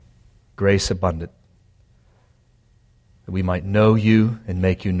grace abundant, that we might know you and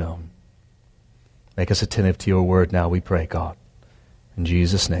make you known. Make us attentive to your word now, we pray, God. In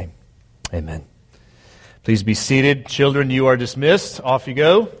Jesus' name, amen. Please be seated. Children, you are dismissed. Off you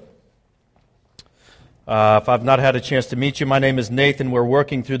go. If I've not had a chance to meet you, my name is Nathan. We're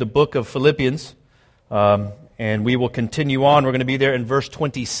working through the book of Philippians, and we will continue on. We're going to be there in verse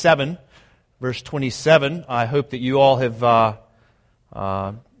 27. Verse 27, I hope that you all have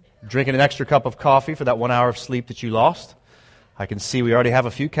drinking an extra cup of coffee for that 1 hour of sleep that you lost. I can see we already have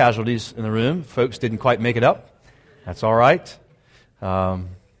a few casualties in the room. Folks didn't quite make it up. That's all right.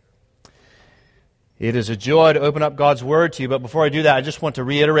 It is a joy to open up God's Word to you, but before I do that, I just want to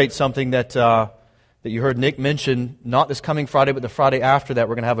reiterate something that you heard Nick mention, not this coming Friday, but the Friday after that.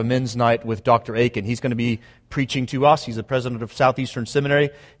 We're going to have a men's night with Dr. Aiken. He's going to be preaching to us. He's the president of Southeastern Seminary.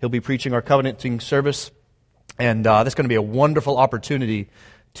 He'll be preaching our covenanting service, and that's going to be a wonderful opportunity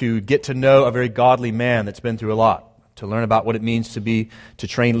to get to know a very godly man that's been through a lot, to learn about what it means to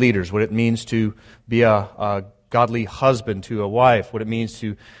train leaders, what it means to be a godly husband to a wife, what it means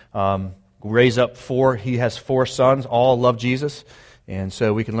to raise up he has 4 sons, all love Jesus, and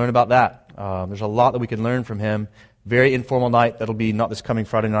so we can learn about that. There's a lot that we can learn from him. Very informal night. That'll be not this coming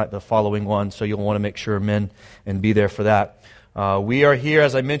Friday night, the following one, so you'll want to make sure men and be there for that. We are here,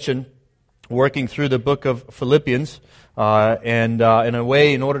 as I mentioned, working through the book of Philippians, and in a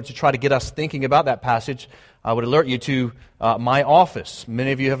way, in order to try to get us thinking about that passage, I would alert you to my office.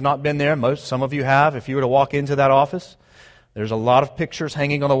 Many of you have not been there. Some of you have. If you were to walk into that office, there's a lot of pictures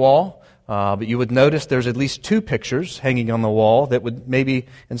hanging on the wall. But you would notice there's at least 2 pictures hanging on the wall that would maybe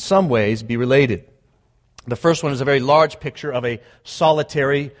in some ways be related. The first one is a very large picture of a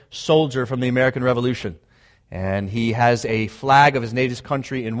solitary soldier from the American Revolution. And he has a flag of his native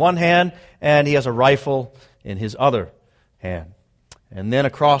country in one hand, and he has a rifle in his other hand. And then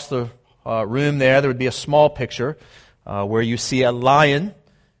across the room there would be a small picture where you see a lion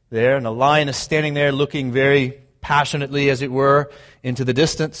there, and the lion is standing there looking very passionately, as it were, into the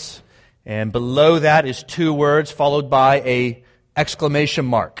distance. And below that is 2 words followed by a exclamation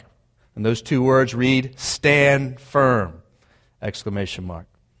mark. And those 2 words read, "Stand firm!" Exclamation mark.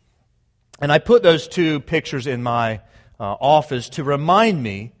 And I put those 2 pictures in my office to remind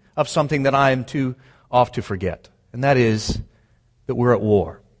me of something that I am too oft to forget. And that is that we're at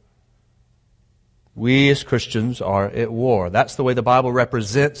war. We as Christians are at war. That's the way the Bible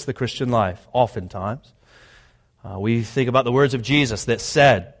represents the Christian life, oftentimes. We think about the words of Jesus that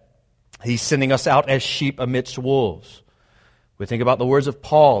said, He's sending us out as sheep amidst wolves. We think about the words of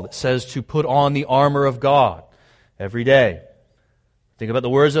Paul that says to put on the armor of God every day. Think about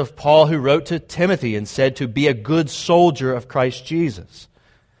the words of Paul who wrote to Timothy and said to be a good soldier of Christ Jesus.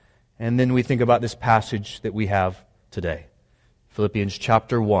 And then we think about this passage that we have today, Philippians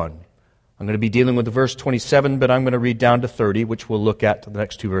chapter 1. I'm going to be dealing with verse 27, but I'm going to read down to 30, which we'll look at the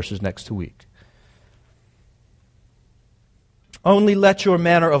next 2 verses next week. Only let your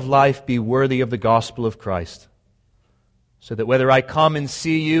manner of life be worthy of the gospel of Christ, so that whether I come and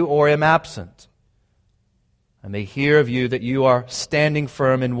see you or am absent, I may hear of you that you are standing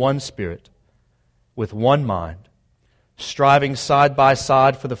firm in one spirit, with one mind, striving side by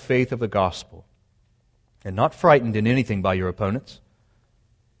side for the faith of the gospel, and not frightened in anything by your opponents.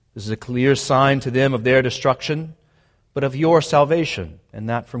 This is a clear sign to them of their destruction, but of your salvation, and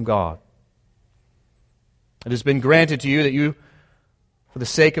that from God. It has been granted to you that you, for the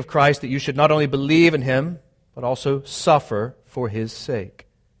sake of Christ, that you should not only believe in Him, but also suffer for His sake,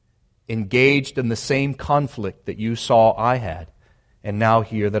 engaged in the same conflict that you saw I had, and now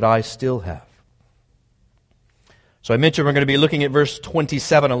hear that I still have. So I mentioned we're going to be looking at verse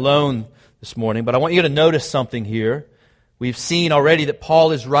 27 alone this morning, but I want you to notice something here. We've seen already that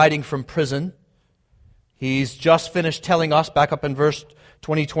Paul is writing from prison. He's just finished telling us, back up in verse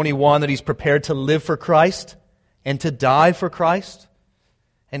 21, that he's prepared to live for Christ and to die for Christ.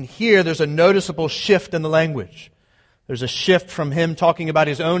 And here there's a noticeable shift in the language. There's a shift from him talking about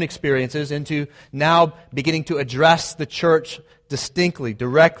his own experiences into now beginning to address the church distinctly,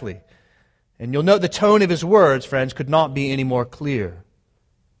 directly. And you'll note the tone of his words, friends, could not be any more clear.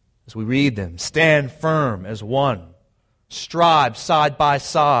 As we read them, stand firm as one. Strive side by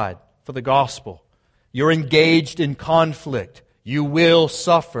side for the gospel. You're engaged in conflict. You will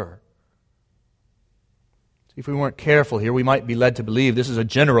suffer. If we weren't careful here, we might be led to believe this is a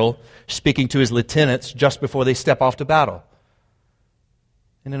general speaking to his lieutenants just before they step off to battle.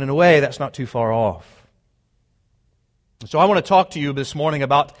 And in a way, that's not too far off. So I want to talk to you this morning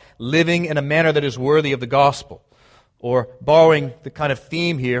about living in a manner that is worthy of the gospel. Or borrowing the kind of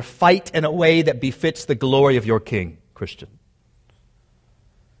theme here, fight in a way that befits the glory of your King, Christian.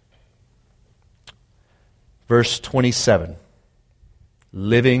 verse 27.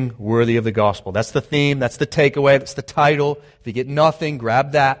 Living worthy of the gospel. That's the theme, that's the takeaway, that's the title. If you get nothing,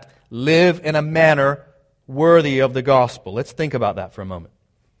 grab that. Live in a manner worthy of the gospel. Let's think about that for a moment.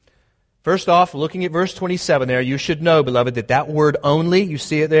 First off, looking at verse 27 there, you should know, beloved, that word only, you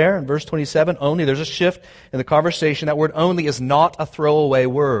see it there in verse 27, only, there's a shift in the conversation. That word only is not a throwaway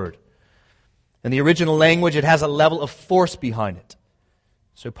word. In the original language, it has a level of force behind it.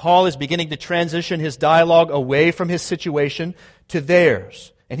 So Paul is beginning to transition his dialogue away from his situation to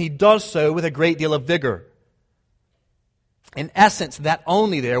theirs. And he does so with a great deal of vigor. In essence, that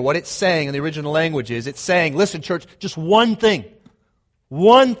only there, what it's saying in the original language is, it's saying, listen, church, just one thing.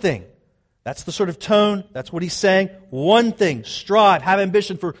 One thing. That's the sort of tone, that's what he's saying. One thing. Strive, have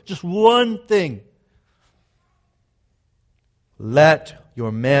ambition for just one thing. Let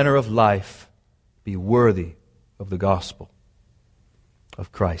your manner of life be worthy of the gospel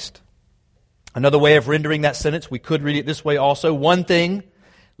of Christ. Another way of rendering that sentence, we could read it this way also. One thing,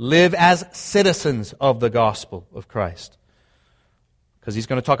 live as citizens of the gospel of Christ. Because he's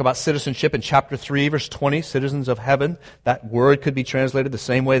going to talk about citizenship in chapter 3, verse 20, citizens of heaven. That word could be translated the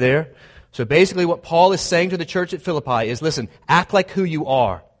same way there. So basically what Paul is saying to the church at Philippi is, listen, act like who you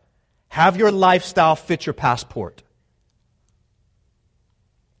are. Have your lifestyle fit your passport.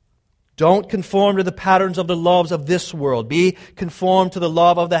 Don't conform to the patterns of the loves of this world. Be conformed to the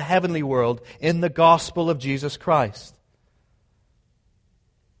love of the heavenly world in the gospel of Jesus Christ.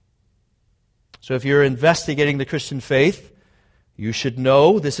 So if you're investigating the Christian faith, you should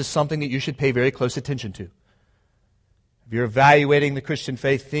know this is something that you should pay very close attention to. If you're evaluating the Christian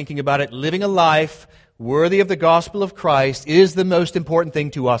faith, thinking about it, living a life worthy of the gospel of Christ is the most important thing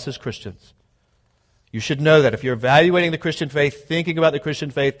to us as Christians. You should know that if you're evaluating the Christian faith, thinking about the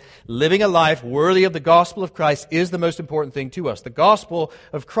Christian faith, living a life worthy of the gospel of Christ is the most important thing to us. The gospel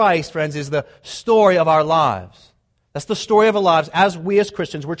of Christ, friends, is the story of our lives. That's the story of our lives. As we as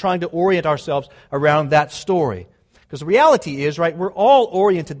Christians, we're trying to orient ourselves around that story. Because the reality is, right, we're all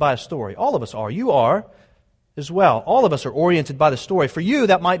oriented by a story. All of us are. You are as well. All of us are oriented by the story. For you,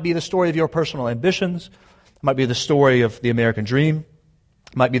 that might be the story of your personal ambitions. It might be the story of the American dream.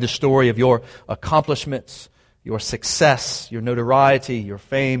 It might be the story of your accomplishments, your success, your notoriety, your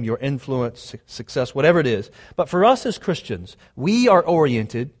fame, your influence, success, whatever it is. But for us as Christians, we are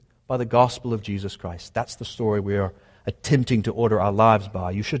oriented by the gospel of Jesus Christ. That's the story we are attempting to order our lives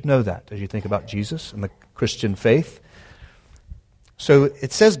by. You should know that as you think about Jesus and the Christian faith. So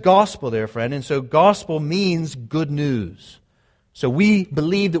it says gospel there, friend, and so gospel means good news. So we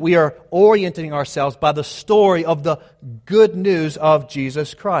believe that we are orienting ourselves by the story of the good news of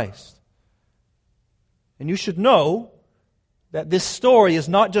Jesus Christ. And you should know that this story is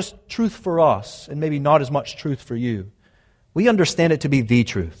not just truth for us, and maybe not as much truth for you. We understand it to be the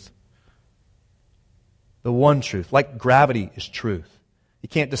truth. The one truth. Like gravity is truth. You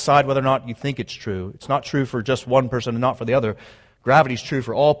can't decide whether or not you think it's true. It's not true for just one person and not for the other. Gravity is true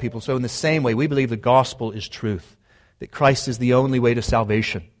for all people. So in the same way, we believe the gospel is truth. That Christ is the only way to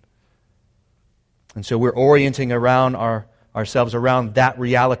salvation. And so we're orienting around ourselves around that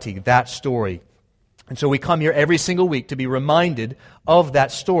reality, that story. And so we come here every single week to be reminded of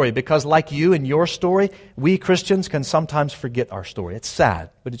that story, because like you and your story, we Christians can sometimes forget our story. It's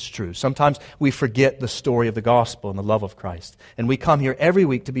sad, but it's true. Sometimes we forget the story of the gospel and the love of Christ. And we come here every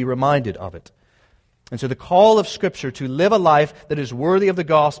week to be reminded of it. And so the call of Scripture to live a life that is worthy of the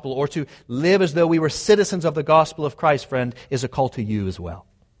gospel, or to live as though we were citizens of the gospel of Christ, friend, is a call to you as well.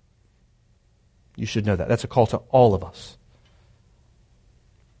 You should know that. That's a call to all of us.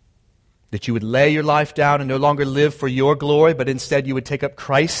 That you would lay your life down and no longer live for your glory, but instead you would take up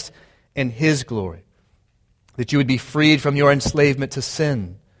Christ and His glory. That you would be freed from your enslavement to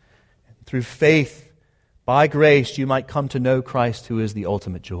sin. Through faith, by grace, you might come to know Christ, who is the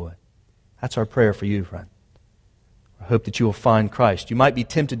ultimate joy. That's our prayer for you, friend. I hope that you will find Christ. You might be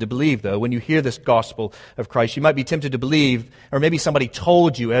tempted to believe, though, when you hear this gospel of Christ, you might be tempted to believe, or maybe somebody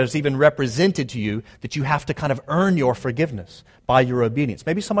told you, as even represented to you, that you have to kind of earn your forgiveness by your obedience.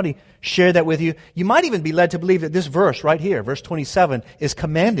 Maybe somebody shared that with you. You might even be led to believe that this verse right here, verse 27, is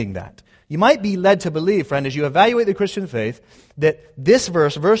commanding that. You might be led to believe, friend, as you evaluate the Christian faith, that this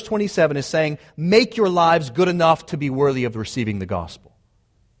verse, verse 27, is saying, make your lives good enough to be worthy of receiving the gospel.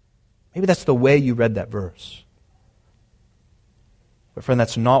 Maybe that's the way you read that verse. But friend,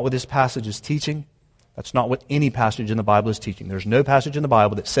 that's not what this passage is teaching. That's not what any passage in the Bible is teaching. There's no passage in the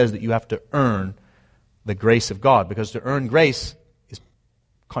Bible that says that you have to earn the grace of God, because to earn grace is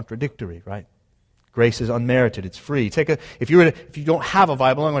contradictory, right? Grace is unmerited. It's free. If you don't have a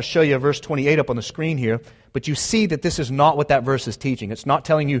Bible, I'm going to show you verse 28 up on the screen here. But you see that this is not what that verse is teaching. It's not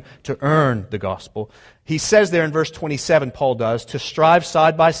telling you to earn the gospel. He says there in verse 27, Paul does, to strive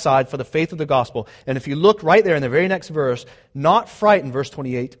side by side for the faith of the gospel. And if you look right there in the very next verse, not frighten, verse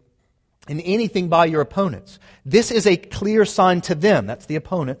 28, in anything by your opponents. This is a clear sign to them, that's the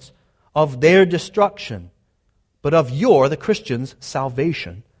opponents, of their destruction, but of the Christians'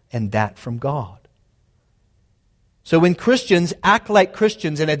 salvation, and that from God. So when Christians act like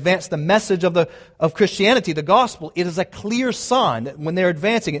Christians and advance the message of Christianity, the gospel, it is a clear sign that when they're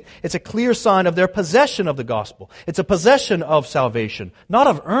advancing it, it's a clear sign of their possession of the gospel. It's a possession of salvation, not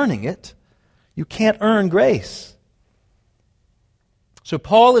of earning it. You can't earn grace. So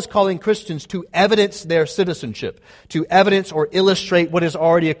Paul is calling Christians to evidence their citizenship, to evidence or illustrate what has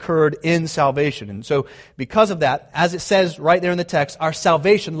already occurred in salvation. And so because of that, as it says right there in the text, our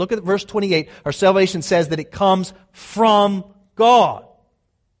salvation, look at verse 28, our salvation says that it comes from God.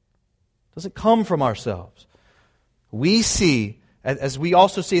 It doesn't come from ourselves. We see, as we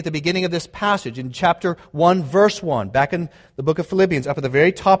also see at the beginning of this passage, in chapter 1, verse 1, back in the book of Philippians, up at the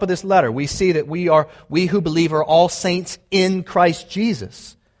very top of this letter, we see that we who believe are all saints in Christ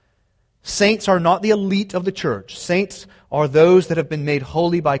Jesus. Saints are not the elite of the church. Saints are those that have been made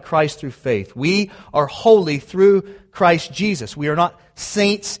holy by Christ through faith. We are holy through Christ Jesus. We are not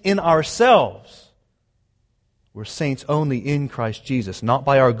saints in ourselves. We're saints only in Christ Jesus, not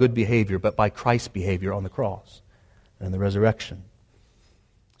by our good behavior, but by Christ's behavior on the cross and the resurrection.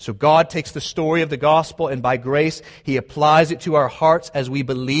 So God takes the story of the gospel and by grace He applies it to our hearts as we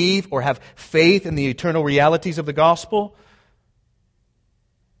believe or have faith in the eternal realities of the gospel.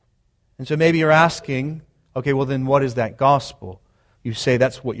 And so maybe you're asking, okay, well then what is that gospel? You say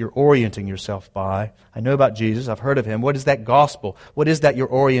that's what you're orienting yourself by. I know about Jesus, I've heard of Him. What is that gospel? What is that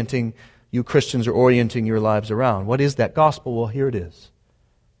you Christians are orienting your lives around? What is that gospel? Well, here it is.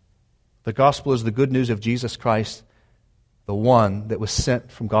 The gospel is the good news of Jesus Christ, the one that was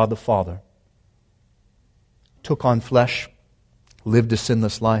sent from God the Father, took on flesh, lived a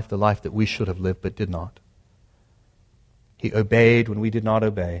sinless life, the life that we should have lived but did not. He obeyed when we did not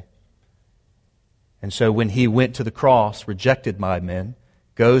obey. And so when He went to the cross, rejected by men,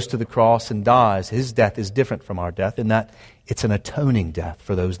 goes to the cross and dies, His death is different from our death in that it's an atoning death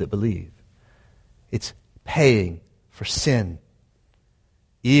for those that believe. It's paying for sin.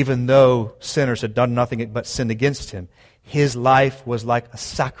 Even though sinners had done nothing but sinned against Him, His life was like a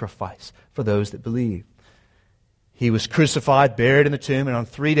sacrifice for those that believe. He was crucified, buried in the tomb, and on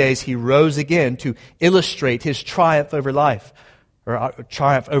 3 days He rose again to illustrate His triumph over life, or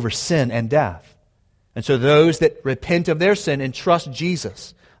triumph over sin and death. And so those that repent of their sin and trust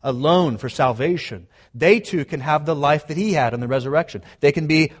Jesus alone for salvation, they too can have the life that He had in the resurrection. They can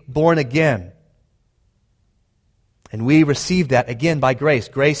be born again. And we receive that again by grace.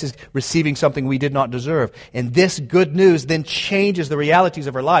 Grace is receiving something we did not deserve. And this good news then changes the realities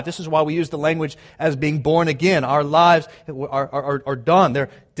of our life. This is why we use the language as being born again. Our lives are done.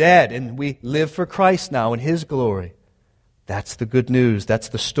 They're dead. And we live for Christ now in His glory. That's the good news. That's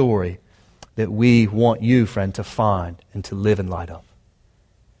the story that we want you, friend, to find and to live in light of.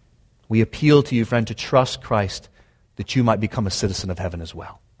 We appeal to you, friend, to trust Christ that you might become a citizen of heaven as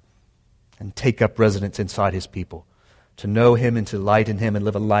well. And take up residence inside His people. To know Him and to delight in Him and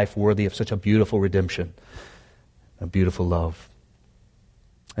live a life worthy of such a beautiful redemption, a beautiful love.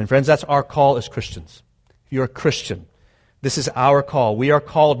 And friends, that's our call as Christians. If you're a Christian, this is our call. We are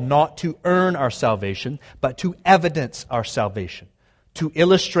called not to earn our salvation, but to evidence our salvation. To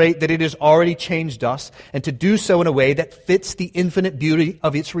illustrate that it has already changed us, and to do so in a way that fits the infinite beauty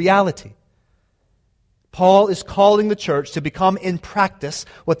of its reality. Paul is calling the church to become in practice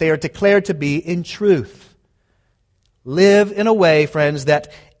what they are declared to be in truth. Live in a way, friends,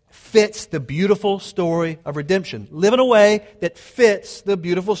 that fits the beautiful story of redemption. Live in a way that fits the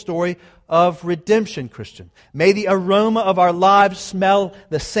beautiful story of redemption, Christian. May the aroma of our lives smell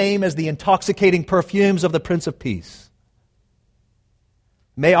the same as the intoxicating perfumes of the Prince of Peace.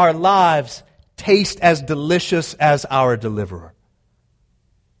 May our lives taste as delicious as our deliverer.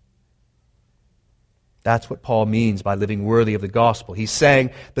 That's what Paul means by living worthy of the gospel. He's saying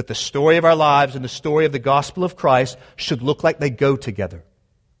that the story of our lives and the story of the gospel of Christ should look like they go together.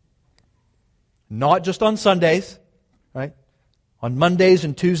 Not just on Sundays, right? On Mondays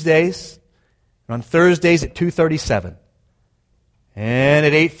and Tuesdays, and on Thursdays at 2:37. And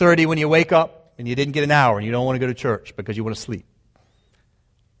at 8:30 when you wake up and you didn't get an hour and you don't want to go to church because you want to sleep.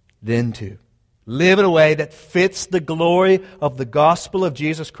 Then too. Live in a way that fits the glory of the gospel of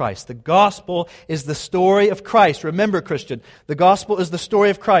Jesus Christ. The gospel is the story of Christ. Remember, Christian, the gospel is the story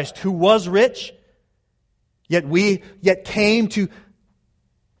of Christ, who was rich yet came to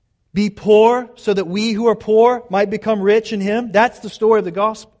be poor so that we who are poor might become rich in Him. That's the story of the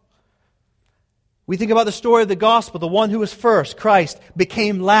gospel. We think about the story of the gospel. The one who was first, Christ,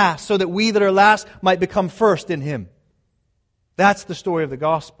 became last so that we that are last might become first in Him. That's the story of the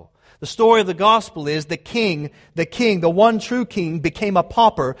gospel. The story of the gospel is the king, the one true king, became a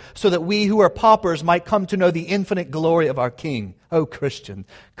pauper so that we who are paupers might come to know the infinite glory of our King. Oh, Christian,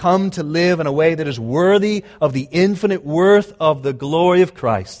 come to live in a way that is worthy of the infinite worth of the glory of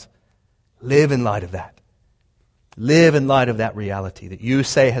Christ. Live in light of that. Live in light of that reality that you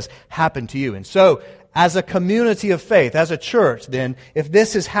say has happened to you. And so, as a community of faith, as a church, then, if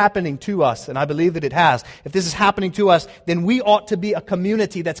this is happening to us, and I believe that it has, if this is happening to us, then we ought to be a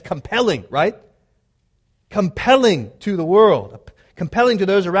community that's compelling, right? Compelling to the world, compelling to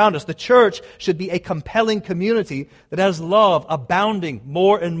those around us. The church should be a compelling community that has love abounding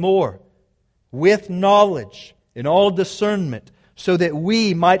more and more, with knowledge, in all discernment, so that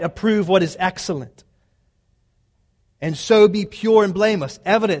we might approve what is excellent. And so be pure and blameless.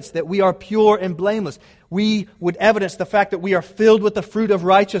 Evidence that we are pure and blameless. We would evidence the fact that we are filled with the fruit of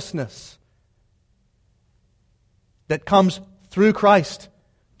righteousness that comes through Christ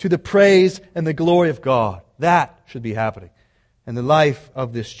to the praise and the glory of God. That should be happening in the life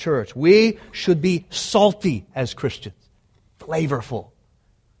of this church. We should be salty as Christians, flavorful,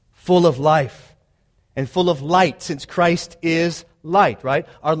 full of life, and full of light, since Christ is light, right?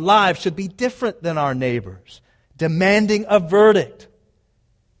 Our lives should be different than our neighbors, demanding a verdict.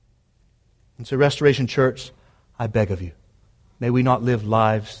 And so, Restoration Church, I beg of you, may we not live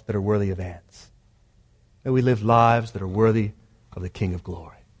lives that are worthy of ants. May we live lives that are worthy of the King of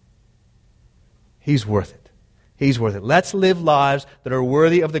Glory. He's worth it. He's worth it. Let's live lives that are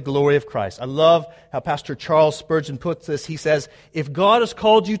worthy of the glory of Christ. I love how Pastor Charles Spurgeon puts this. He says, if God has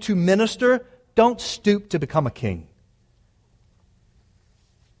called you to minister, don't stoop to become a king.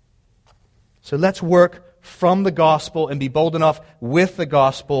 So let's work from the gospel and be bold enough with the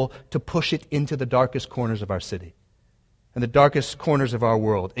gospel to push it into the darkest corners of our city and the darkest corners of our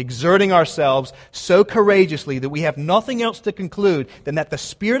world, exerting ourselves so courageously that we have nothing else to conclude than that the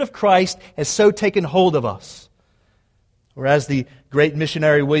Spirit of Christ has so taken hold of us. Or as the great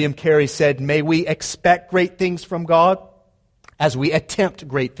missionary William Carey said, may we expect great things from God as we attempt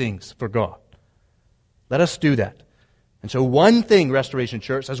great things for God. Let us do that. And so one thing, Restoration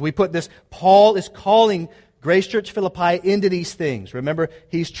Church, as we put this, Paul is calling Grace Church Philippi into these things. Remember,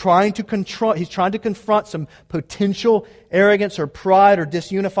 he's trying to confront some potential arrogance or pride or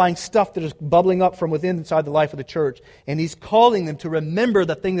disunifying stuff that is bubbling up from within inside the life of the church. And he's calling them to remember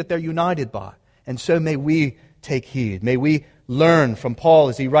the thing that they're united by. And so may we take heed. May we learn from Paul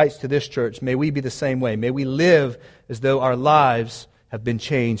as he writes to this church. May we be the same way. May we live as though our lives have been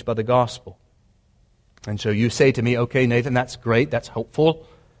changed by the gospel. And so you say to me, okay, Nathan, that's great, that's helpful.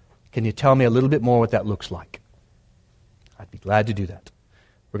 Can you tell me a little bit more what that looks like? I'd be glad to do that.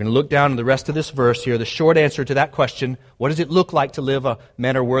 We're going to look down at the rest of this verse here. The short answer to that question, what does it look like to live a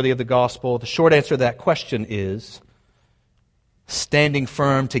manner worthy of the gospel? The short answer to that question is standing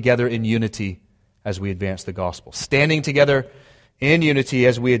firm together in unity as we advance the gospel. Standing together in unity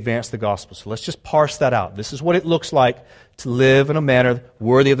as we advance the gospel. So let's just parse that out. This is what it looks like to live in a manner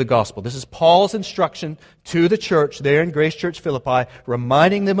worthy of the gospel. This is Paul's instruction to the church there in Grace Church Philippi,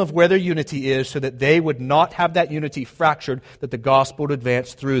 reminding them of where their unity is so that they would not have that unity fractured, that the gospel would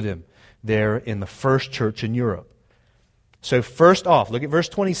advance through them there in the first church in Europe. So first off, look at verse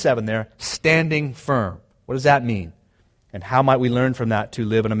 27 there, standing firm. What does that mean? And how might we learn from that to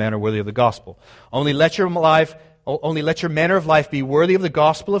live in a manner worthy of the gospel? Only let your manner of life be worthy of the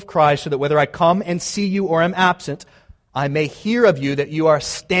gospel of Christ, so that whether I come and see you or am absent, I may hear of you that you are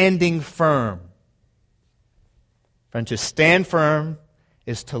standing firm. Friend, to stand firm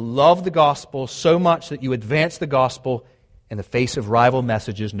is to love the gospel so much that you advance the gospel in the face of rival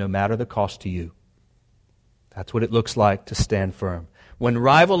messages, no matter the cost to you. That's what it looks like to stand firm. When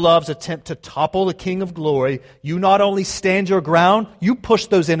rival loves attempt to topple the King of Glory, you not only stand your ground, you push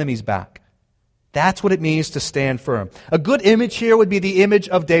those enemies back. That's what it means to stand firm. A good image here would be the image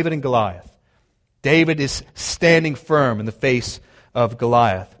of David and Goliath. David is standing firm in the face of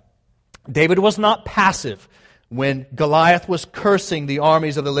Goliath. David was not passive when Goliath was cursing the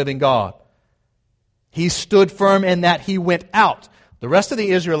armies of the living God. He stood firm in that he went out. The rest of the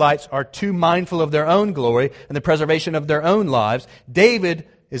Israelites are too mindful of their own glory and the preservation of their own lives. David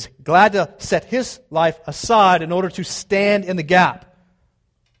is glad to set his life aside in order to stand in the gap.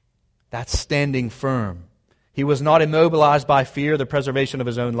 That's standing firm. He was not immobilized by fear, the preservation of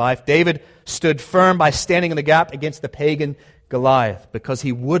his own life. David stood firm by standing in the gap against the pagan Goliath, because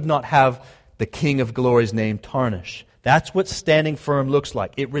he would not have the King of Glory's name tarnish. That's what standing firm looks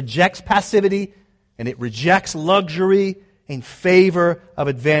like. It rejects passivity and it rejects luxury in favor of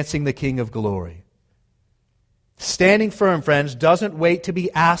advancing the King of Glory. Standing firm, friends, doesn't wait to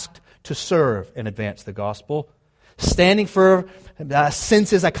be asked to serve and advance the gospel. Standing firm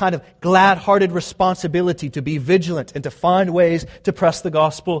senses a kind of glad-hearted responsibility to be vigilant and to find ways to press the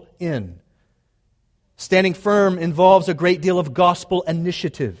gospel in. Standing firm involves a great deal of gospel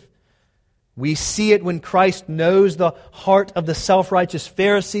initiative. We see it when Christ knows the heart of the self-righteous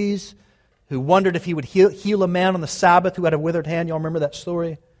Pharisees who wondered if He would heal a man on the Sabbath who had a withered hand. Y'all remember that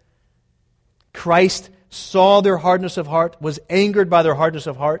story? Christ saw their hardness of heart, was angered by their hardness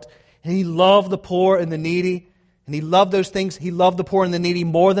of heart, and He loved the poor and the needy. And He loved those things. He loved the poor and the needy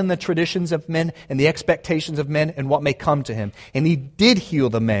more than the traditions of men and the expectations of men and what may come to Him. And He did heal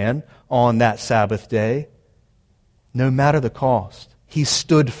the man on that Sabbath day, no matter the cost. He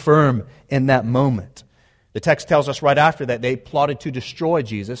stood firm in that moment. The text tells us right after that they plotted to destroy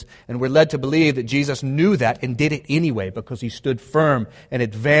Jesus, and we're led to believe that Jesus knew that and did it anyway because He stood firm in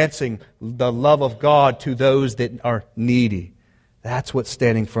advancing the love of God to those that are needy. That's what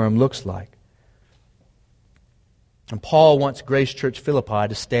standing firm looks like. And Paul wants Grace Church Philippi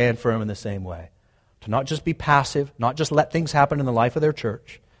to stand firm in the same way. To not just be passive, not just let things happen in the life of their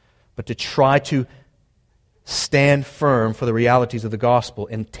church, but to try to stand firm for the realities of the gospel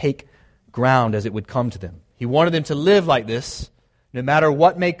and take ground as it would come to them. He wanted them to live like this no matter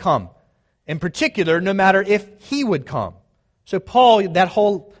what may come. In particular, no matter if He would come. So Paul, that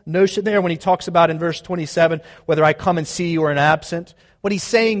whole notion there when he talks about in verse 27, whether I come and see you or am absent, what he's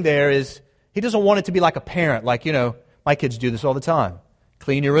saying there is, he doesn't want it to be like a parent, like, my kids do this all the time.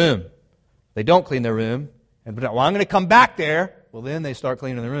 Clean your room. They don't clean their room. And, well, I'm going to come back there. Well, then they start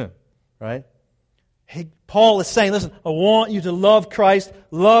cleaning the room, right? Hey, Paul is saying, listen, I want you to love Christ,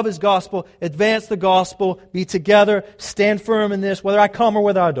 love His gospel, advance the gospel, be together, stand firm in this, whether I come or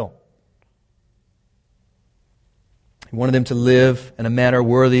whether I don't. He wanted them to live in a manner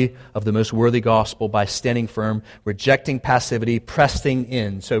worthy of the most worthy gospel by standing firm, rejecting passivity, pressing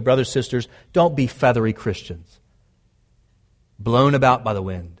in. So, brothers, sisters, don't be feathery Christians, blown about by the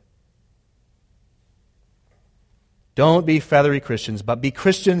wind. Don't be feathery Christians, but be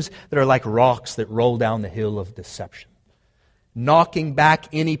Christians that are like rocks that roll down the hill of deception, knocking back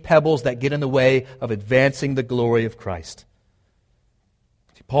any pebbles that get in the way of advancing the glory of Christ.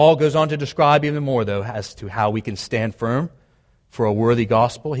 Paul goes on to describe even more, though, as to how we can stand firm for a worthy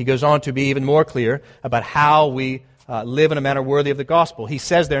gospel. He goes on to be even more clear about how we live in a manner worthy of the gospel. He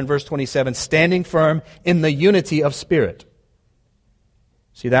says there in verse 27, standing firm in the unity of spirit.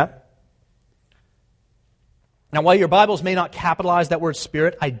 See that? Now, while your Bibles may not capitalize that word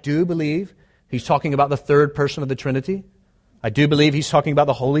spirit, I do believe he's talking about the third person of the Trinity. I do believe he's talking about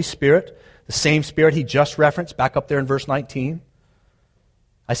the Holy Spirit, the same Spirit he just referenced back up there in verse 19.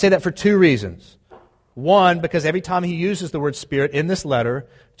 I say that for two reasons. One, because every time he uses the word Spirit in this letter,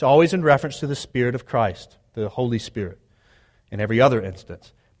 it's always in reference to the Spirit of Christ, the Holy Spirit, in every other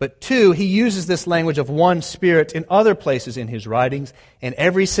instance. But two, he uses this language of one Spirit in other places in his writings, and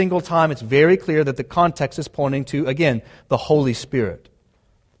every single time it's very clear that the context is pointing to, again, the Holy Spirit.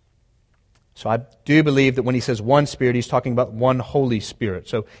 So I do believe that when he says one Spirit, he's talking about one Holy Spirit.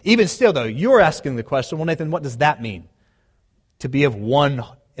 So even still, though, you're asking the question, well, Nathan, what does that mean? To be of one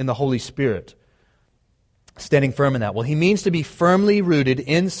in the Holy Spirit. Standing firm in that. Well, he means to be firmly rooted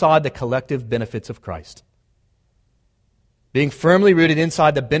inside the collective benefits of Christ. Being firmly rooted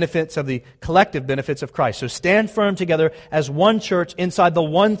inside the benefits of the collective benefits of Christ. So stand firm together as one church inside the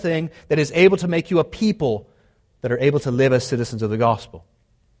one thing that is able to make you a people that are able to live as citizens of the gospel.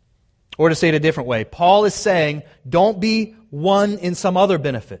 Or to say it a different way, Paul is saying, don't be one in some other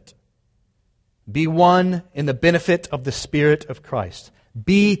benefit. Be one in the benefit of the Spirit of Christ.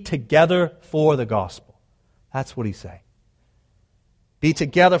 Be together for the gospel. That's what he's saying. Be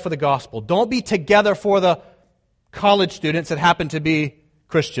together for the gospel. Don't be together for the college students that happen to be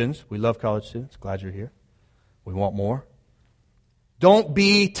Christians. We love college students. Glad you're here. We want more. Don't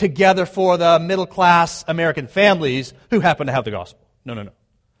be together for the middle-class American families who happen to have the gospel. No.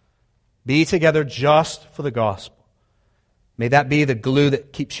 Be together just for the gospel. May that be the glue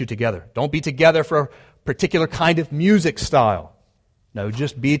that keeps you together. Don't be together for a particular kind of music style. No,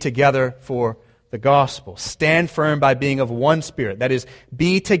 just be together for the gospel. Stand firm by being of one Spirit. That is,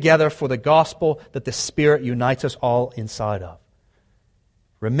 be together for the gospel that the Spirit unites us all inside of.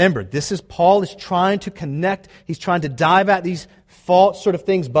 Remember, Paul is trying to connect. He's trying to dive at these false sort of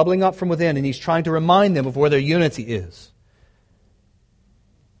things bubbling up from within, and he's trying to remind them of where their unity is.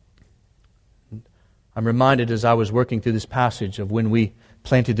 I'm reminded as I was working through this passage of when we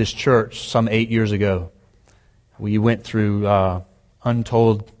planted this church some 8 years ago. We went through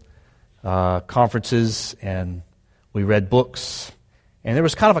untold conferences and we read books. And there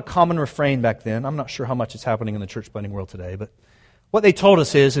was kind of a common refrain back then. I'm not sure how much is happening in the church planting world today, but what they told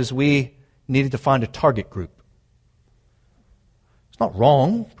us is we needed to find a target group. It's not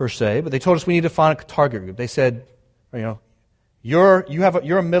wrong per se, but they told us we needed to find a target group. They said, you're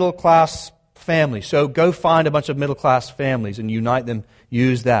a middle class family, so go find a bunch of middle class families and unite them.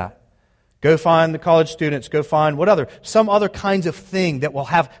 Use that. Go find the college students. Go find some other kinds of thing that will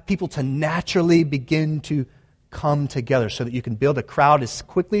have people to naturally begin to come together so that you can build a crowd as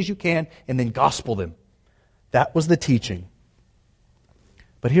quickly as you can and then gospel them. That was the teaching.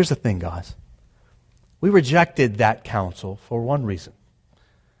 But here's the thing, guys. We rejected that counsel for one reason.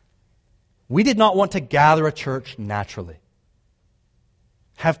 We did not want to gather a church naturally.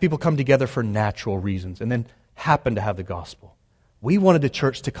 Have people come together for natural reasons and then happen to have the gospel. We wanted the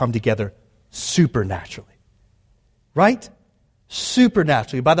church to come together supernaturally. Right?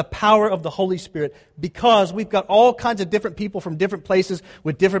 Supernaturally, by the power of the Holy Spirit, because we've got all kinds of different people from different places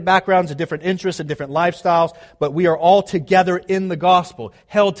with different backgrounds and different interests and different lifestyles, but we are all together in the gospel,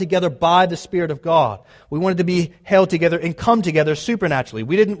 held together by the Spirit of God. We wanted to be held together and come together supernaturally.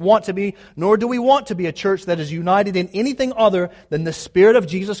 We didn't want to be, nor do we want to be, a church that is united in anything other than the Spirit of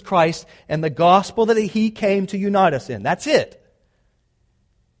Jesus Christ and the gospel that He came to unite us in. That's it.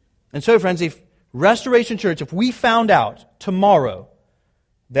 And so, friends, if Restoration Church, if we found out tomorrow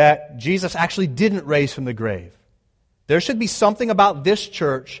that Jesus actually didn't raise from the grave, there should be something about this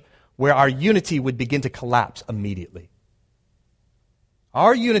church where our unity would begin to collapse immediately.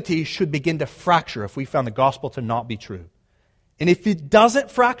 Our unity should begin to fracture if we found the gospel to not be true. And if it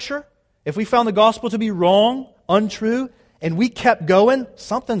doesn't fracture, if we found the gospel to be wrong, untrue, and we kept going,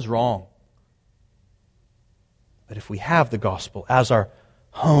 something's wrong. But if we have the gospel as our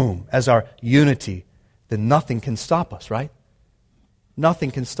home, as our unity, then nothing can stop us, right? Nothing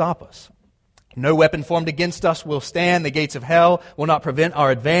can stop us. No weapon formed against us will stand. The gates of hell will not prevent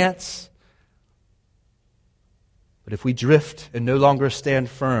our advance. But if we drift and no longer stand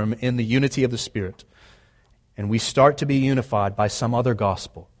firm in the unity of the Spirit, and we start to be unified by some other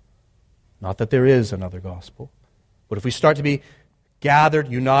gospel, not that there is another gospel, but if we start to be gathered,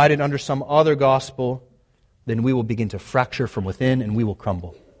 united under some other gospel, then we will begin to fracture from within and we will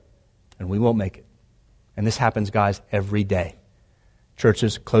crumble. And we won't make it. And this happens, guys, every day.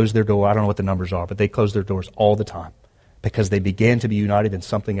 Churches close their door. I don't know what the numbers are, but they close their doors all the time because they began to be united in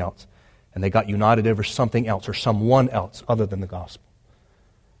something else. And they got united over something else or someone else other than the gospel.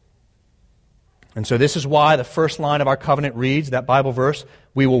 And so this is why the first line of our covenant reads, that Bible verse,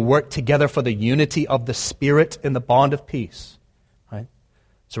 we will work together for the unity of the Spirit in the bond of peace.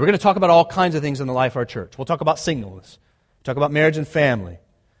 So we're going to talk about all kinds of things in the life of our church. We'll talk about singleness. We'll talk about marriage and family.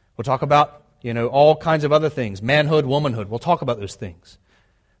 We'll talk about, all kinds of other things. Manhood, womanhood. We'll talk about those things.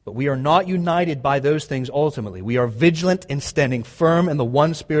 But we are not united by those things ultimately. We are vigilant in standing firm in the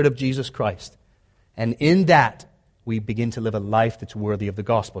one Spirit of Jesus Christ. And in that, we begin to live a life that's worthy of the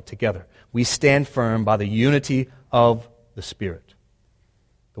gospel together. We stand firm by the unity of the Spirit.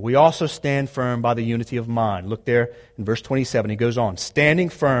 But we also stand firm by the unity of mind. Look there in verse 27. He goes on, standing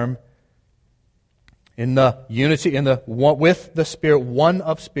firm in the unity, with the Spirit, one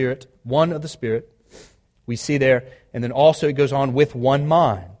of the Spirit. We see there, and then also it goes on with one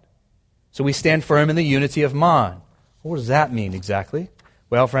mind. So we stand firm in the unity of mind. What does that mean exactly?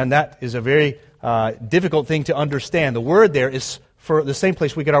 Well, friend, that is a very difficult thing to understand. The word there is for the same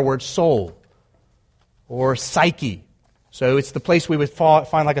place we get our word soul or psyche. So it's the place we would find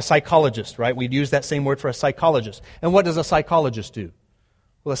like a psychologist, right? We'd use that same word for a psychologist. And what does a psychologist do?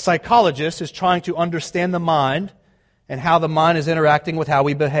 Well, a psychologist is trying to understand the mind and how the mind is interacting with how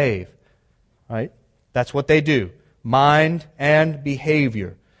we behave, right? That's what they do. Mind and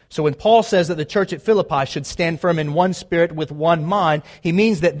behavior. So when Paul says that the church at Philippi should stand firm in one spirit with one mind, he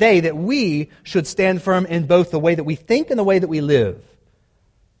means that we should stand firm in both the way that we think and the way that we live.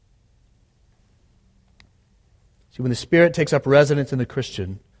 See, when the Spirit takes up residence in the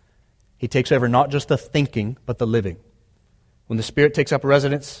Christian, He takes over not just the thinking, but the living. When the Spirit takes up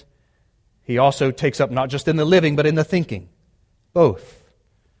residence, He also takes up not just in the living, but in the thinking. Both.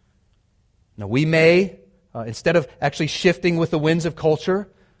 Now we may, instead of actually shifting with the winds of culture,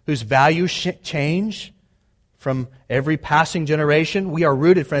 whose values change from every passing generation, we are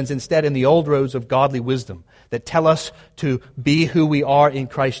rooted, friends, instead in the old roads of godly wisdom that tell us to be who we are in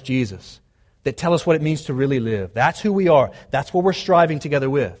Christ Jesus. That tell us what it means to really live. That's who we are. That's what we're striving together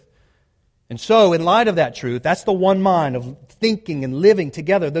with. And so, in light of that truth, that's the one mind of thinking and living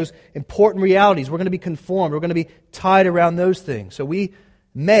together, those important realities. We're going to be conformed. We're going to be tied around those things. So we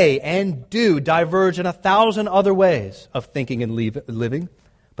may and do diverge in 1,000 other ways of thinking and living,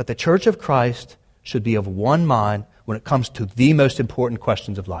 but the Church of Christ should be of one mind when it comes to the most important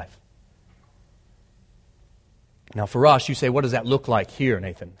questions of life. Now, for us, you say, what does that look like here,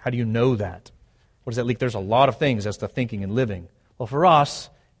 Nathan? How do you know that? What does that look like? There's a lot of things as to thinking and living. Well, for us,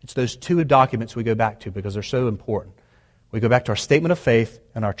 it's those two documents we go back to because they're so important. We go back to our statement of faith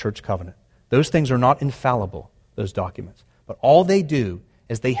and our church covenant. Those things are not infallible, those documents. But all they do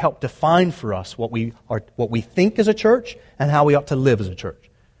is they help define for us what we think as a church and how we ought to live as a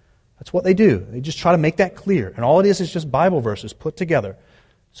church. That's what they do. They just try to make that clear. And all it is just Bible verses put together.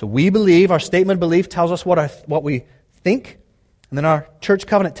 So we believe, our statement of belief tells us what we think, and then our church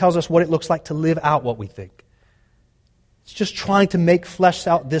covenant tells us what it looks like to live out what we think. It's just trying to flesh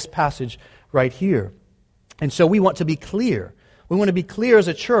out this passage right here. And so we want to be clear. We want to be clear as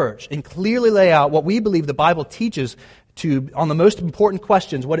a church and clearly lay out what we believe the Bible teaches on the most important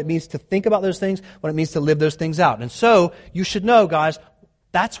questions, what it means to think about those things, what it means to live those things out. And so you should know, guys,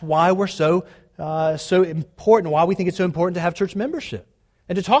 that's why we're so important, why we think it's so important to have church membership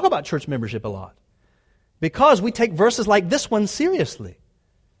and to talk about church membership a lot. Because we take verses like this one seriously.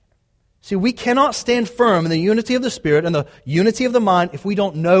 See, we cannot stand firm in the unity of the Spirit and the unity of the mind if we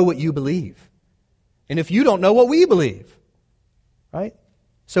don't know what you believe. And if you don't know what we believe. Right?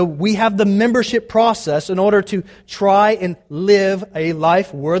 So we have the membership process in order to try and live a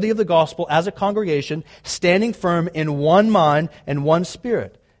life worthy of the gospel as a congregation, standing firm in one mind and one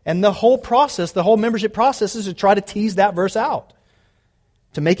spirit. And the whole process, the whole membership process is to try to tease that verse out.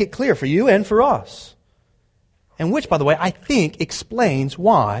 To make it clear for you and for us. And which, by the way, I think explains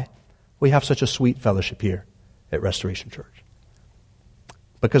why we have such a sweet fellowship here at Restoration Church.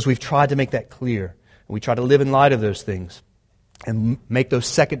 Because we've tried to make that clear. And we try to live in light of those things and make those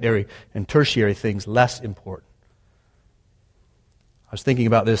secondary and tertiary things less important. I was thinking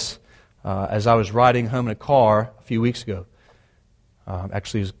about this as I was riding home in a car a few weeks ago.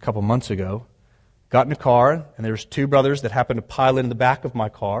 Actually, it was a couple months ago. Got in a car, and there was two brothers that happened to pile in the back of my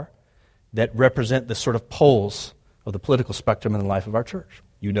car that represent the sort of poles of the political spectrum in the life of our church.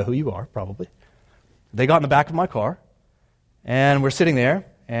 You know who you are, probably. They got in the back of my car, and we're sitting there,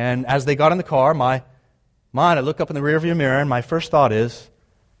 and as they got in the car, I look up in the rearview mirror, and my first thought is,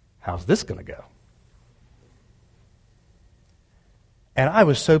 how's this going to go? And I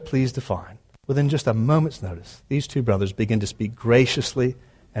was so pleased to find, within just a moment's notice, these two brothers begin to speak graciously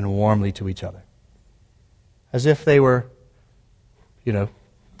and warmly to each other. As if they were,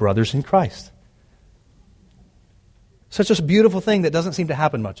 brothers in Christ. Such a beautiful thing that doesn't seem to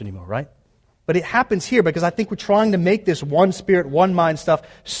happen much anymore, right? But it happens here because I think we're trying to make this one spirit, one mind stuff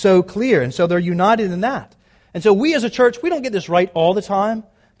so clear. And so they're united in that. And so we as a church, we don't get this right all the time,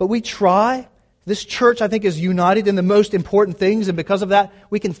 but we try. This church, I think, is united in the most important things. And because of that,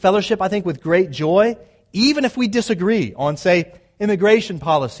 we can fellowship, I think, with great joy, even if we disagree on, say, immigration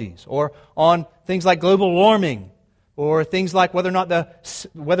policies or on things like global warming or things like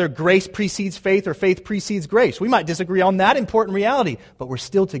whether grace precedes faith or faith precedes grace. We might disagree on that important reality, but we're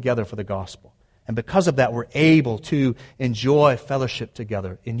still together for the gospel. And because of that, we're able to enjoy fellowship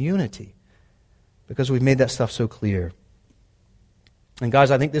together in unity because we've made that stuff so clear. And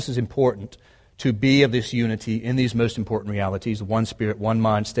guys, I think this is important to be of this unity in these most important realities, one spirit, one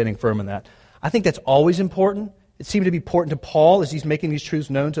mind, standing firm in that. I think that's always important. It seemed to be important to Paul as he's making these truths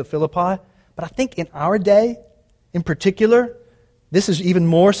known to Philippi. But I think in our day, in particular, this is even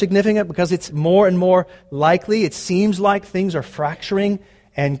more significant because it's more and more likely. It seems like things are fracturing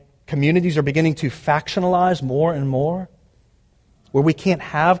and communities are beginning to factionalize more and more. Where we can't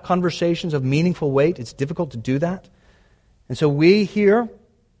have conversations of meaningful weight, it's difficult to do that. And so we here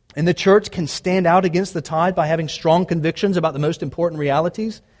in the church can stand out against the tide by having strong convictions about the most important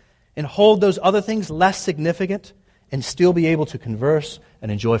realities and hold those other things less significant and still be able to converse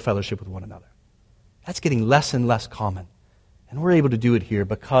and enjoy fellowship with one another. That's getting less and less common. And we're able to do it here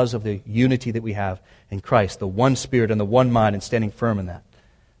because of the unity that we have in Christ, the one spirit and the one mind, and standing firm in that.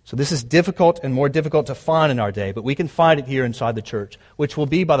 So this is difficult and more difficult to find in our day, but we can find it here inside the church, which will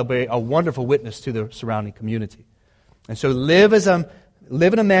be, by the way, a wonderful witness to the surrounding community. And so live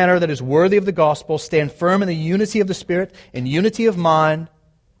in a manner that is worthy of the gospel, stand firm in the unity of the Spirit, in unity of mind,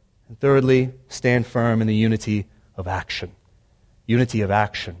 and thirdly, stand firm in the unity of action. Unity of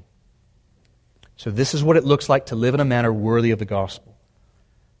action. So this is what it looks like to live in a manner worthy of the gospel.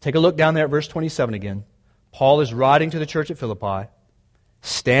 Take a look down there at verse 27 again. Paul is writing to the church at Philippi.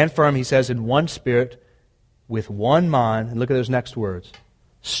 Stand firm, he says, in one spirit, with one mind. And look at those next words.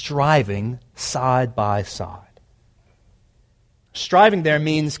 striving side by side. Striving there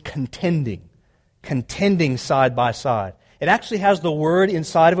means contending side by side. It actually has the word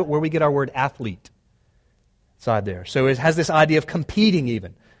inside of it where we get our word athlete inside there. So it has this idea of competing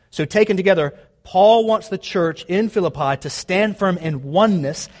even. So taken together, Paul wants the church in Philippi to stand firm in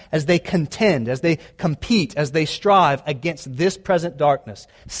oneness as they contend, as they compete, as they strive against this present darkness,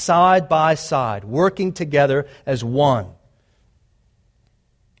 side by side, working together as one.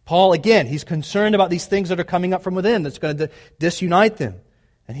 Paul, again, he's concerned about these things that are coming up from within that's going to disunite them.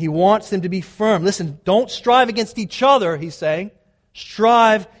 And he wants them to be firm. Listen, don't strive against each other, he's saying.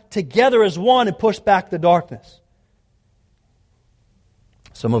 Strive together as one and push back the darkness.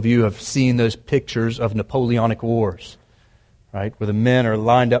 Some of you have seen those pictures of Napoleonic Wars, right? Where the men are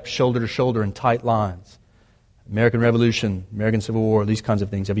lined up shoulder to shoulder in tight lines. American Revolution, American Civil War, these kinds of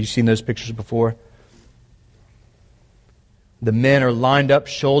things. Have you seen those pictures before? The men are lined up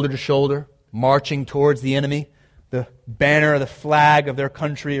shoulder to shoulder, marching towards the enemy. The banner or the flag of their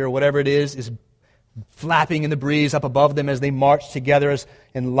country or whatever it is flapping in the breeze up above them as they march together as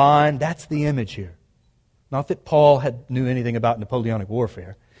in line. That's the image here. Not that Paul knew anything about Napoleonic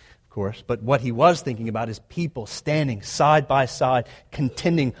warfare, of course, but what he was thinking about is people standing side by side,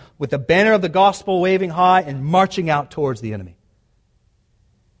 contending with the banner of the gospel waving high and marching out towards the enemy,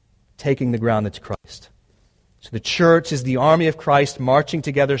 taking the ground that's Christ. So the church is the army of Christ marching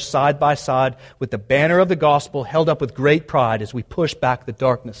together side by side with the banner of the gospel held up with great pride as we push back the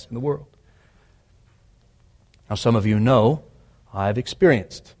darkness in the world. Now some of you know I've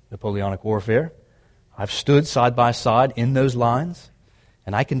experienced Napoleonic warfare. I've stood side by side in those lines,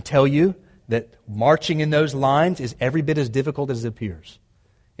 and I can tell you that marching in those lines is every bit as difficult as it appears.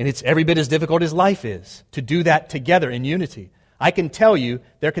 And it's every bit as difficult as life is to do that together in unity. I can tell you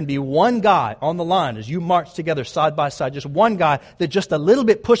there can be one guy on the line as you march together side by side, just one guy that just a little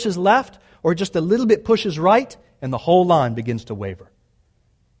bit pushes left or just a little bit pushes right, and the whole line begins to waver.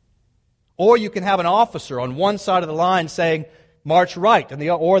 Or you can have an officer on one side of the line saying, march right,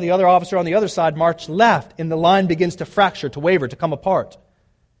 or the other officer on the other side, march left, and the line begins to fracture, to waver, to come apart.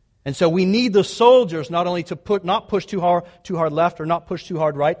 And so we need the soldiers not only to not push too hard left or not push too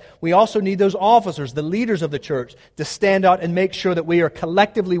hard right. We also need those officers, the leaders of the church, to stand out and make sure that we are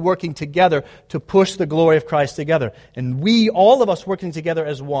collectively working together to push the glory of Christ together. And we, all of us working together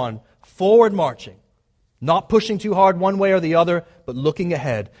as one, forward marching, not pushing too hard one way or the other, but looking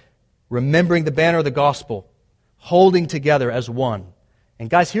ahead, remembering the banner of the gospel, holding together as one. And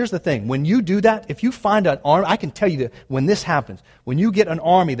guys, here's the thing. When you do that, if you find an army, I can tell you that when this happens, when you get an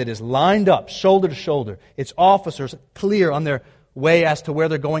army that is lined up shoulder to shoulder, its officers clear on their way as to where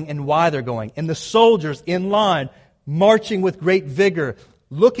they're going and why they're going, and the soldiers in line, marching with great vigor,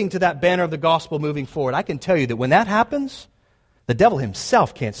 looking to that banner of the gospel moving forward, I can tell you that when that happens, the devil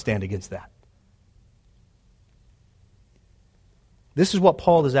himself can't stand against that. This is what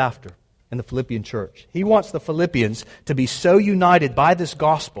Paul is after in the Philippian church. He wants the Philippians to be so united by this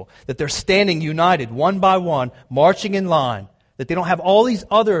gospel that they're standing united one by one, marching in line, that they don't have all these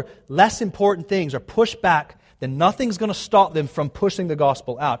other less important things or push back, then nothing's going to stop them from pushing the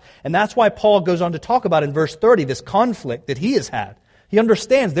gospel out. And that's why Paul goes on to talk about in verse 30 this conflict that he has had. He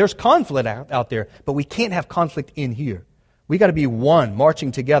understands there's conflict out there, but we can't have conflict in here. We got to be one,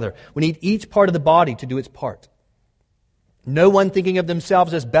 marching together. We need each part of the body to do its part. No one thinking of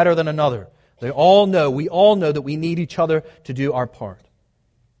themselves as better than another. We all know that we need each other to do our part.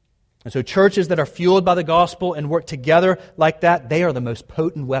 And so churches that are fueled by the gospel and work together like that, they are the most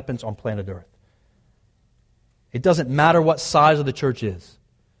potent weapons on planet Earth. It doesn't matter what size of the church is.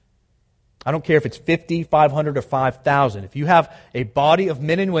 I don't care if it's 50, 500, or 5,000. If you have a body of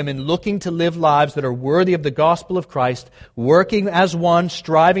men and women looking to live lives that are worthy of the gospel of Christ, working as one,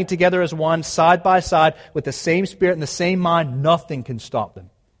 striving together as one, side by side, with the same spirit and the same mind, nothing can stop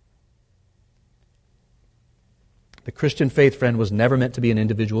them. The Christian faith, friend, was never meant to be an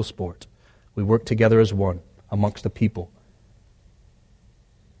individual sport. We work together as one amongst the people.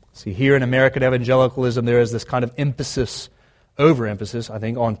 See, here in American evangelicalism, there is this kind of overemphasis, I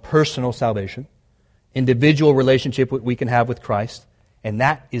think, on personal salvation, individual relationship we can have with Christ, and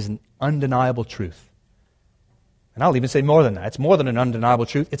that is an undeniable truth. And I'll even say more than that. It's more than an undeniable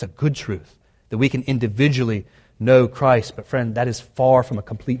truth. It's a good truth that we can individually know Christ. But friend, that is far from a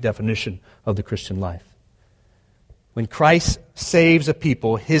complete definition of the Christian life. When Christ saves a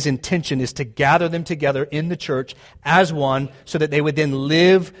people, His intention is to gather them together in the church as one so that they would then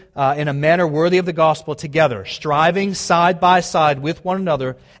live in a manner worthy of the gospel together, striving side by side with one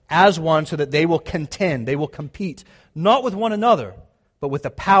another as one so that they will contend, they will compete, not with one another, but with the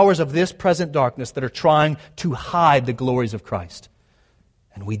powers of this present darkness that are trying to hide the glories of Christ.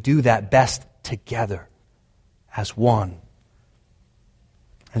 And we do that best together, as one.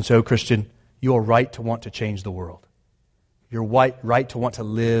 And so, Christian, you are right to want to change the world. You're right to want to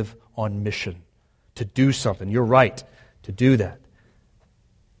live on mission, to do something. You're right to do that.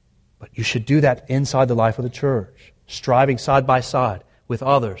 But you should do that inside the life of the church, striving side by side with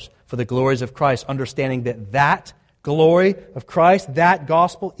others for the glories of Christ, understanding that that glory of Christ, that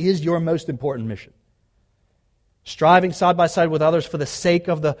gospel, is your most important mission. Striving side by side with others for the sake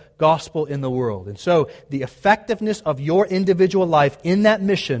of the gospel in the world. And so, the effectiveness of your individual life in that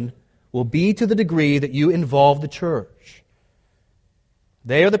mission will be to the degree that you involve the church.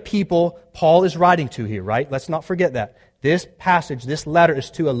 They are the people Paul is writing to here, right? Let's not forget that. This passage, this letter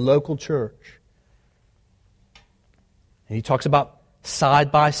is to a local church. And he talks about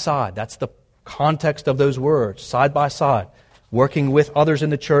side by side. That's the context of those words, side by side, working with others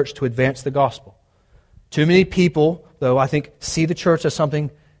in the church to advance the gospel. Too many people, though, I think, see the church as something,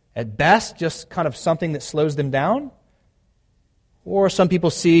 at best, just kind of something that slows them down. Or some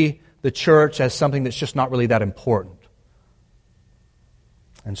people see the church as something that's just not really that important.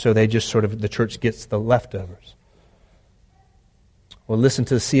 And so they just sort of, the church gets the leftovers. Well, listen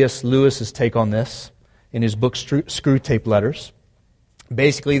to C.S. Lewis's take on this in his book, Screwtape Letters.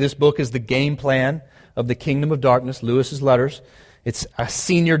 Basically, this book is the game plan of the kingdom of darkness, Lewis's letters. It's a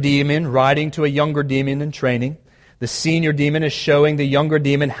senior demon writing to a younger demon in training. The senior demon is showing the younger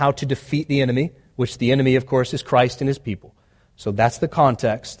demon how to defeat the enemy, which the enemy, of course, is Christ and his people. So that's the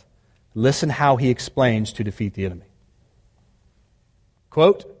context. Listen how he explains to defeat the enemy.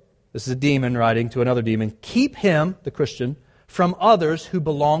 Quote, this is a demon writing to another demon, keep him, the Christian, from others who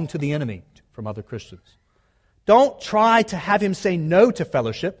belong to the enemy, from other Christians. Don't try to have him say no to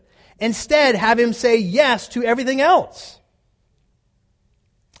fellowship. Instead, have him say yes to everything else.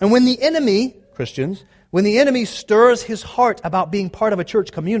 And when the enemy, Christians, when the enemy stirs his heart about being part of a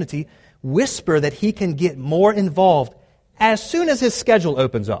church community, whisper that he can get more involved as soon as his schedule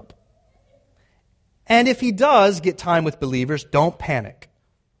opens up. And if he does get time with believers, don't panic.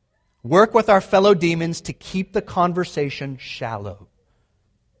 Work with our fellow demons to keep the conversation shallow.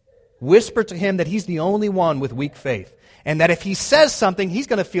 Whisper to him that he's the only one with weak faith, and that if he says something, he's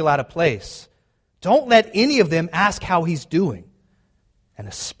going to feel out of place. Don't let any of them ask how he's doing. And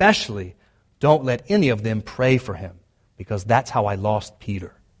especially, don't let any of them pray for him, because that's how I lost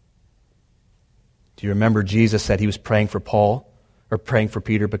Peter. Do you remember Jesus said he was praying for Paul, or praying for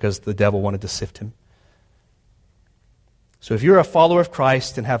Peter because the devil wanted to sift him? So if you're a follower of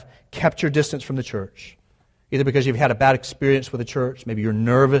Christ and have kept your distance from the church, either because you've had a bad experience with the church, maybe you're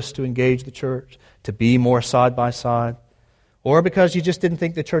nervous to engage the church, to be more side by side, or because you just didn't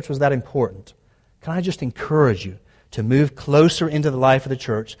think the church was that important, can I just encourage you to move closer into the life of the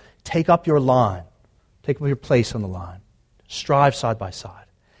church? Take up your line. Take up your place on the line. Strive side by side.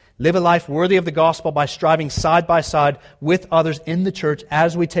 Live a life worthy of the gospel by striving side by side with others in the church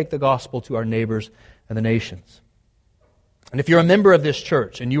as we take the gospel to our neighbors and the nations. And if you're a member of this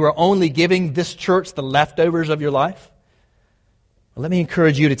church and you are only giving this church the leftovers of your life, well, let me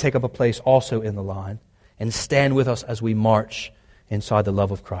encourage you to take up a place also in the line and stand with us as we march inside the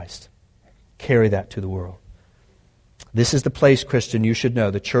love of Christ. Carry that to the world. This is the place, Christian, you should know.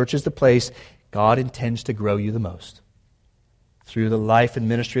 The church is the place God intends to grow you the most. Through the life and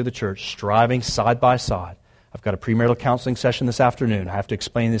ministry of the church, striving side by side. I've got a premarital counseling session this afternoon. I have to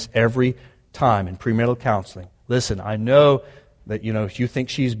explain this every time in premarital counseling. Listen, I know that, you think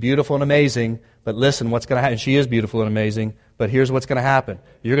she's beautiful and amazing, but listen, what's going to happen? She is beautiful and amazing, but here's what's going to happen.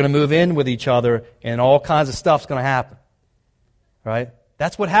 You're going to move in with each other, and all kinds of stuff's going to happen. Right?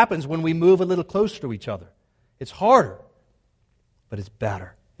 That's what happens when we move a little closer to each other. It's harder, but it's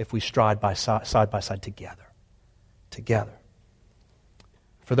better if we stride side by side together. Together.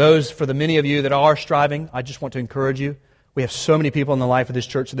 For the many of you that are striving, I just want to encourage you. We have so many people in the life of this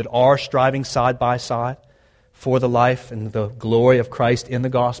church that are striving side by side for the life and the glory of Christ in the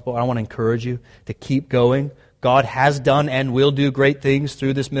gospel. I want to encourage you to keep going. God has done and will do great things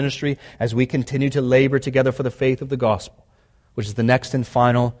through this ministry as we continue to labor together for the faith of the gospel, which is the next and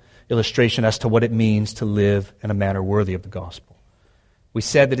final illustration as to what it means to live in a manner worthy of the gospel. We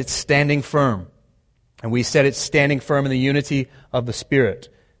said that it's standing firm, and we said it's standing firm in the unity of the Spirit,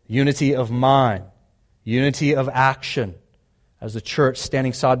 unity of mind, unity of action, as the church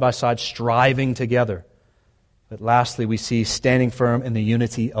standing side by side, striving together. But lastly, we see standing firm in the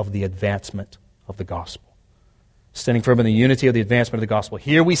unity of the advancement of the gospel. Standing firm in the unity of the advancement of the gospel.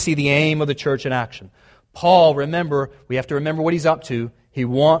 Here we see the aim of the church in action. Paul, we have to remember what he's up to. He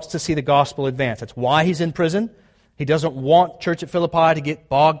wants to see the gospel advance. That's why he's in prison. He doesn't want church at Philippi to get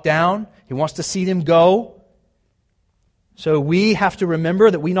bogged down. He wants to see them go. So we have to remember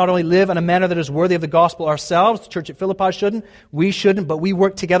that we not only live in a manner that is worthy of the gospel ourselves, the church at Philippi shouldn't, we shouldn't, but we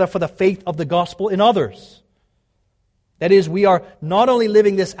work together for the faith of the gospel in others. That is, we are not only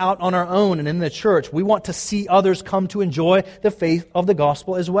living this out on our own and in the church, we want to see others come to enjoy the faith of the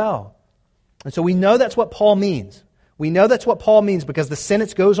gospel as well. And so we know that's what Paul means. We know that's what Paul means because the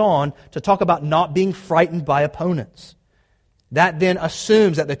sentence goes on to talk about not being frightened by opponents. That then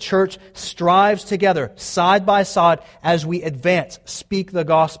assumes that the church strives together, side by side, as we advance, speak the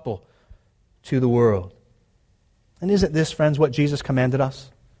gospel to the world. And isn't this, friends, what Jesus commanded us?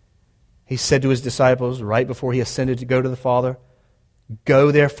 He said to His disciples right before He ascended to go to the Father,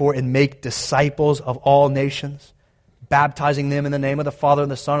 "Go therefore and make disciples of all nations, baptizing them in the name of the Father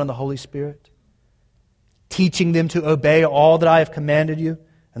and the Son and the Holy Spirit, teaching them to obey all that I have commanded you,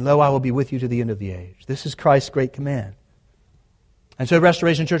 and lo, I will be with you to the end of the age." This is Christ's great command. And so,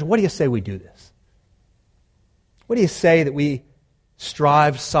 Restoration Church, what do you say we do this? What do you say that we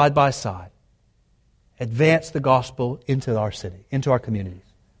strive side by side, advance the gospel into our city, into our communities?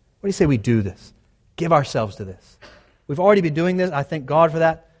 What do you say we do this? Give ourselves to this. We've already been doing this. I thank God for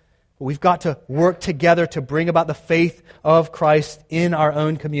that. But we've got to work together to bring about the faith of Christ in our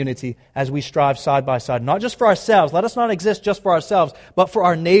own community as we strive side by side. Not just for ourselves. Let us not exist just for ourselves, but for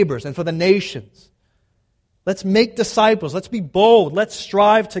our neighbors and for the nations. Let's make disciples. Let's be bold. Let's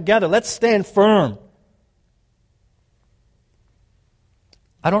strive together. Let's stand firm.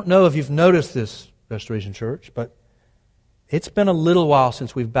 I don't know if you've noticed this, Restoration Church, but it's been a little while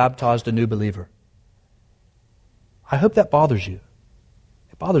since we've baptized a new believer. I hope that bothers you.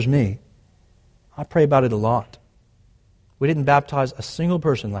 It bothers me. I pray about it a lot. We didn't baptize a single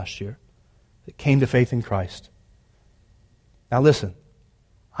person last year that came to faith in Christ. Now listen,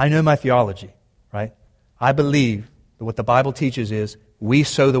 I know my theology, right? I believe that what the Bible teaches is we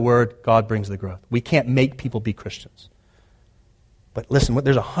sow the word, God brings the growth. We can't make people be Christians. But listen,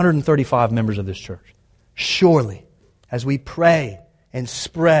 there's 135 members of this church. Surely, as we pray and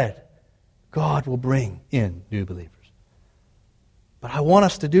spread, God will bring in new believers. But I want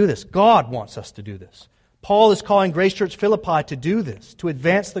us to do this. God wants us to do this. Paul is calling Grace Church Philippi to do this, to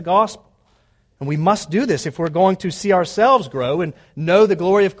advance the gospel. And we must do this if we're going to see ourselves grow and know the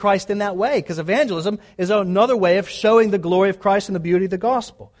glory of Christ in that way, because evangelism is another way of showing the glory of Christ and the beauty of the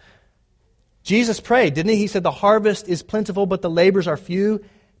gospel. Jesus prayed, didn't He? He said, "The harvest is plentiful, but the labors are few.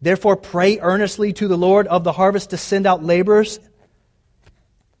 Therefore pray earnestly to the Lord of the harvest to send out laborers."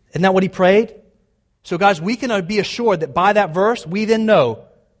 Isn't that what He prayed? So guys, we can be assured that by that verse, we then know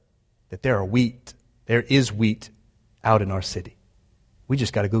that there is wheat out in our city. We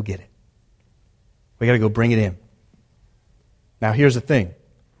just got to go get it. We got to go bring it in. Now here's the thing.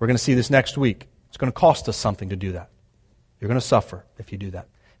 We're going to see this next week. It's going to cost us something to do that. You're going to suffer if you do that.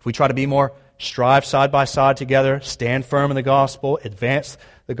 If we try to be more, strive side by side together, stand firm in the gospel, advance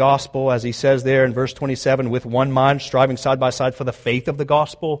the gospel, as he says there in verse 27, with one mind, striving side by side for the faith of the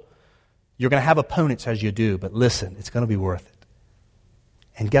gospel, you're going to have opponents as you do, but listen, it's going to be worth it.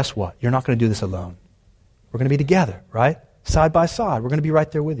 And guess what? You're not going to do this alone. We're going to be together, right? Side by side. We're going to be right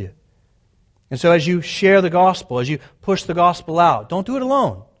there with you. And so as you share the gospel, as you push the gospel out, don't do it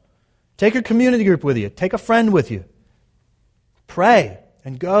alone. Take your community group with you. Take a friend with you. Pray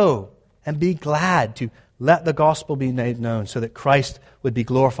and go and be glad to let the gospel be made known so that Christ would be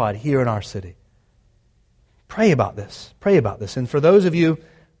glorified here in our city. Pray about this. Pray about this. And for those of you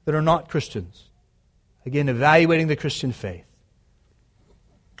that are not Christians, again, evaluating the Christian faith,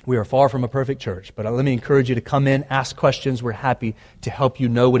 we are far from a perfect church, but let me encourage you to come in, ask questions. We're happy to help you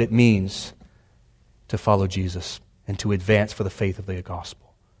know what it means to follow Jesus and to advance for the faith of the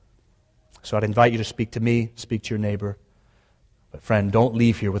gospel. So I'd invite you to speak to me, speak to your neighbor. But friend, don't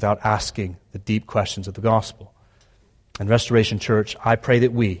leave here without asking the deep questions of the gospel. And Restoration Church, I pray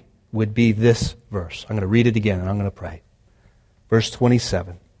that we would be this verse. I'm going to read it again and I'm going to pray. Verse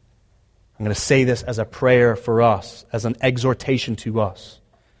 27. I'm going to say this as a prayer for us, as an exhortation to us.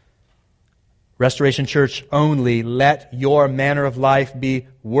 Restoration Church, only let your manner of life be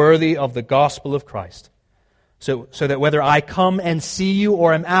worthy of the gospel of Christ, so that whether I come and see you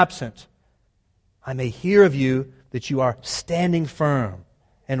or am absent, I may hear of you that you are standing firm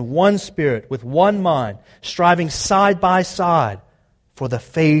in one spirit, with one mind, striving side by side for the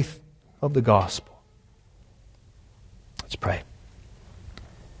faith of the gospel. Let's pray.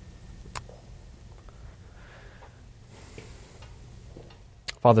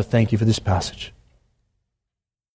 Father, thank you for this passage.